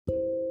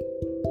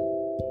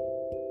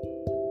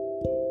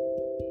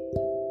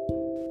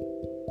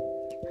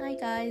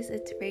guys,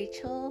 it's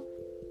Rachel.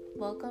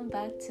 Welcome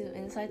back to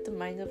Inside the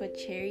Mind of a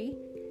Cherry.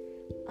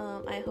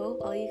 I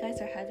hope all you guys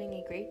are having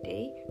a great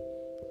day.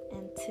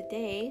 And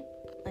today,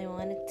 I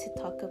wanted to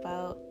talk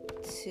about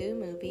two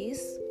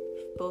movies,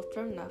 both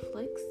from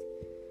Netflix.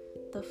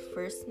 The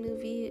first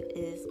movie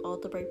is All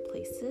the Right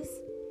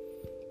Places.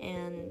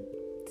 And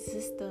this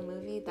is the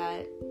movie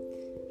that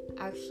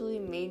actually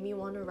made me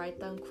want to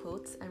write down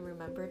quotes and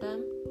remember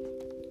them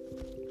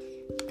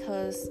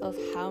because of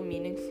how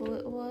meaningful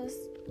it was.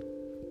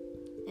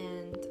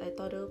 And I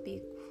thought it would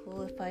be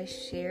cool if I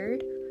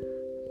shared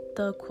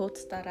the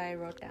quotes that I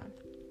wrote down.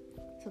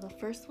 So the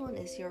first one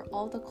is, "You're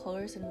all the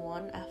colors in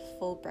one at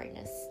full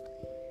brightness."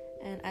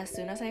 And as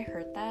soon as I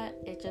heard that,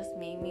 it just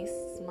made me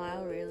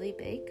smile really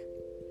big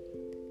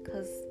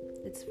because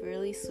it's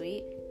really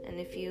sweet. And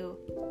if you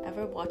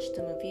ever watched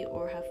the movie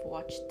or have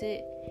watched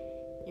it,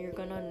 you're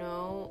gonna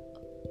know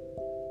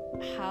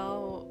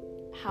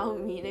how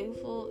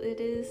meaningful it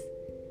is,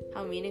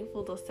 how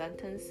meaningful the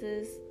sentence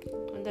is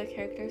when the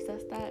character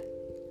says that.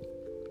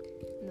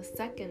 And the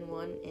second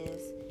one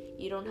is,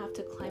 "You don't have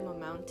to climb a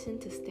mountain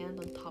to stand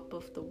on top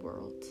of the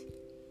world,"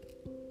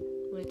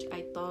 which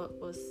I thought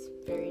was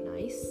very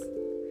nice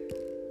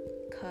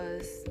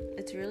because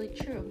it's really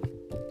true.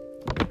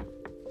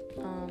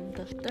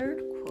 The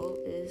third quote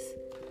is,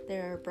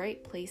 "There are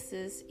bright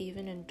places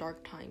even in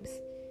dark times.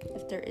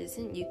 If there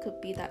isn't, you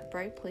could be that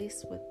bright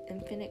place with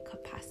infinite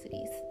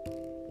capacities."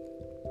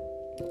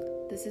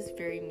 This is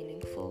very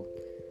meaningful.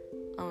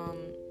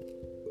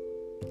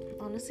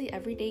 Honestly,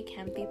 every day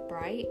can be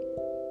bright,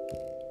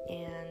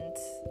 and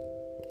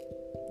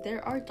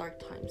there are dark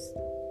times.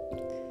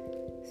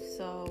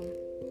 So,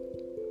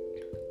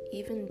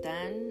 even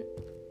then,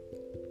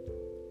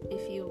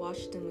 if you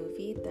watch the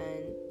movie,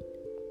 then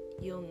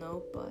you'll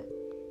know. But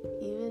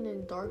even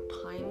in dark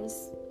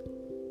times,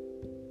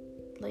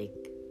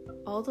 like,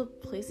 all the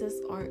places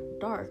aren't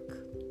dark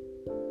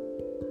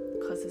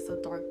because it's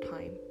a dark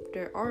time.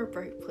 There are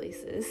bright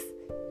places.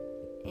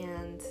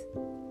 And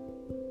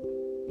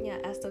yeah,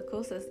 as the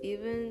quote says,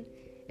 even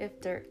if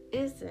there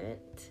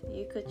isn't,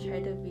 you could try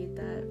to be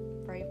that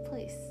bright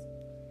place.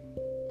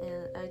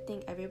 And I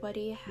think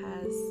everybody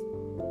has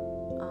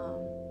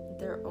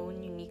their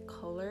own unique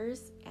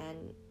colors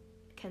and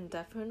can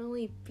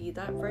definitely be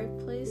that bright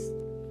place.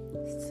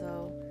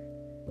 So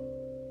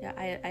yeah,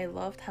 I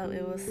loved how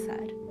it was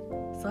said,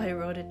 so I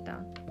wrote it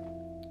down.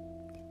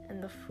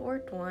 And the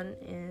fourth one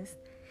is,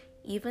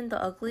 "Even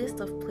the ugliest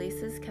of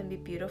places can be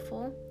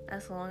beautiful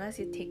as long as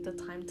you take the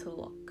time to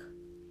look."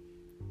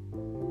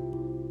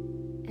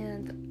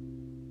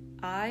 And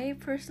I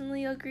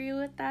personally agree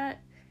with that,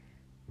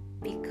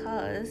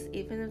 because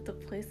even if the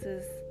place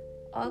is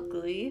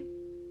ugly,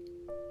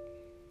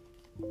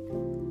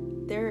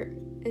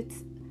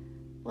 it's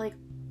like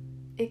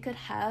it could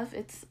have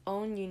its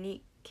own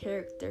unique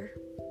character.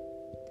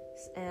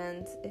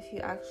 And if you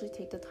actually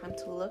take the time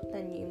to look,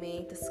 then you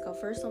may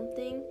discover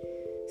something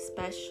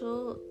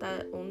special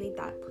that only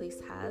that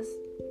place has.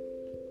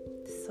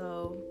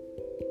 So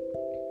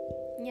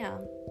yeah.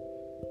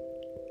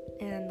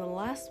 And the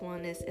last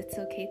one is, "It's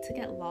okay to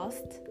get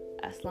lost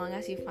as long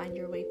as you find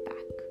your way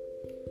back."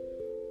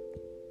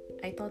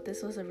 I thought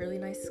this was a really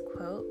nice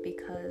quote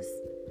because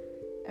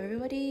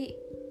everybody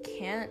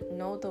can't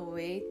know the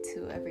way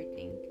to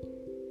everything,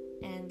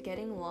 and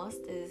getting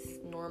lost is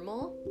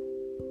normal.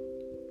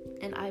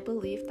 And I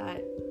believe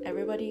that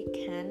everybody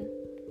can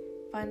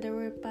find their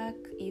way back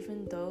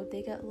even though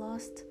they get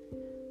lost,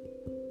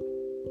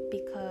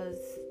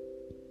 because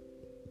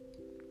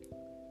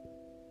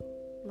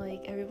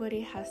like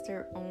everybody has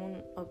their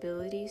own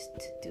abilities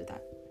to do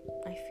that.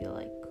 I feel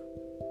like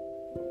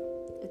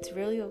it's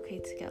really okay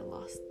to get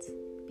lost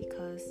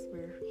because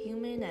we're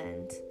human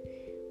and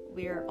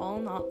we're all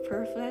not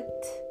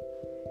perfect.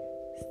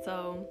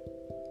 So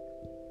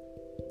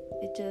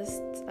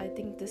I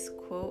think this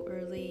quote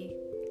really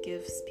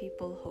gives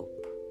people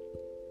hope,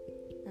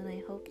 and I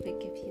hope they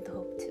give you the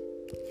hope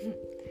too.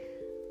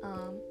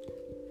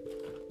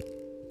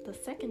 The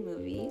second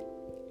movie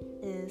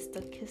is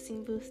The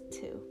Kissing Booth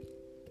 2.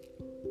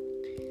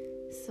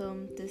 So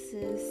this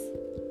is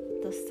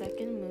the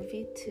second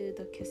movie to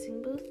The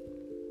Kissing Booth,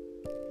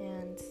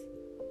 and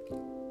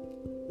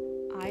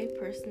I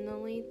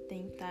personally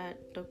think that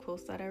the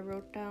quotes that I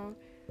wrote down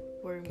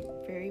were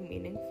very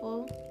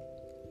meaningful.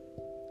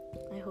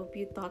 I hope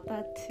you thought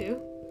that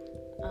too.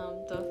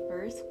 The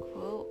first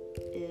quote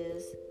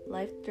is,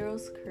 "Life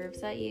throws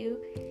curves at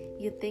you.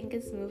 You think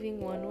it's moving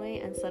one way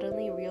and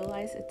suddenly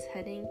realize it's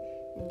heading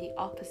in the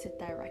opposite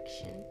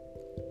direction."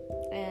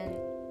 And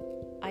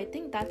I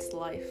think that's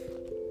life,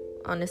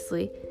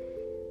 honestly.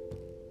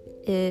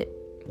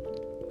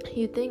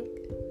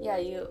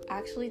 You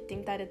actually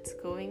think that it's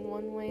going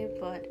one way,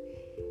 but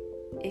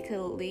it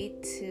could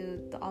lead to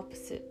the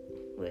opposite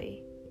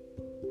way,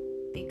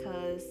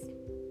 because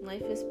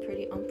life is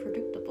pretty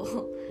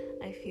unpredictable,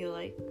 I feel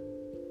like.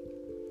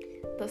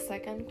 The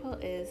second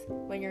quote is,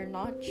 "When you're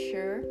not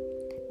sure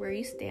where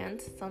you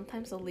stand,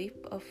 sometimes a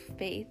leap of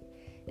faith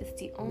is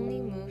the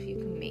only move you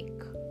can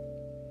make."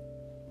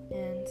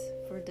 And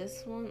for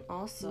this one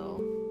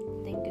also,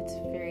 I think it's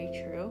very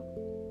true.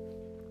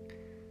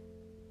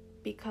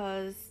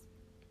 Because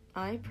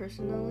I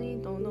personally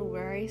don't know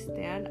where I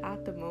stand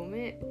at the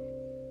moment.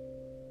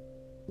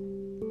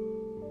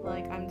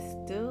 Like, I'm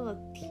still a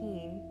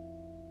teen,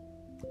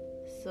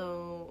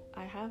 so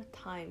I have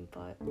time,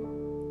 but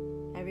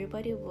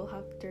everybody will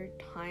have their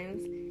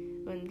times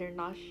when they're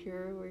not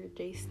sure where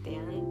they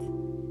stand,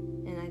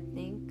 and I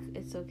think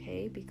it's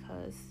okay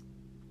because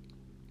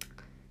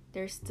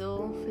there's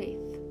still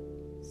faith.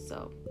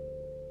 So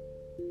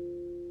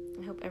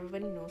I hope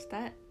everybody knows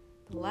that.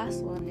 The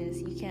last one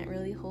is you can't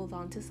really hold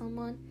on to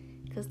someone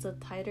because the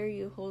tighter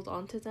you hold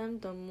on to them,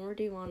 the more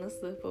they want to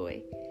slip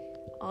away.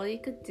 All you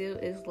could do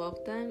is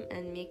love them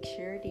and make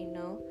sure they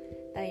know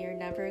that you're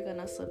never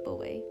gonna slip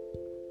away.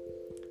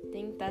 I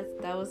think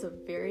that was a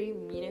very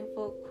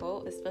meaningful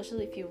quote,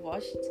 especially if you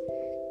watched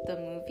the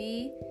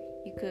movie.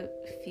 You could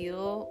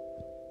feel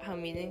how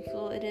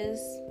meaningful it is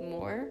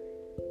more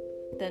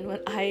than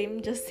when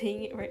I'm just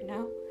saying it right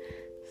now.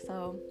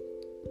 So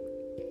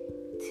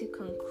to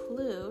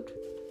conclude,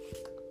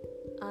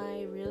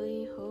 I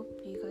really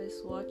hope you guys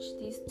watch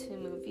these two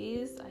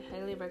movies. I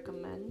highly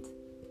recommend.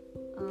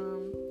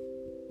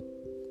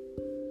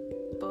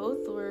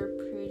 Both were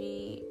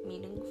pretty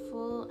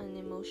meaningful and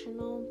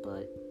emotional,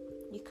 but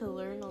you could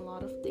learn a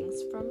lot of things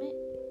from it.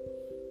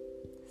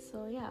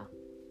 So yeah,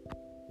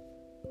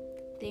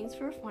 thanks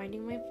for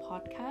finding my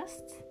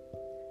podcast,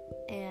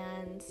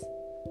 and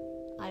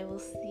I will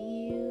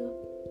see you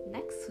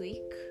next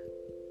week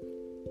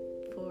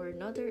for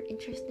another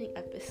interesting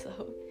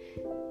episode.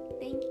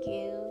 Thank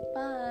you.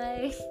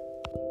 Bye.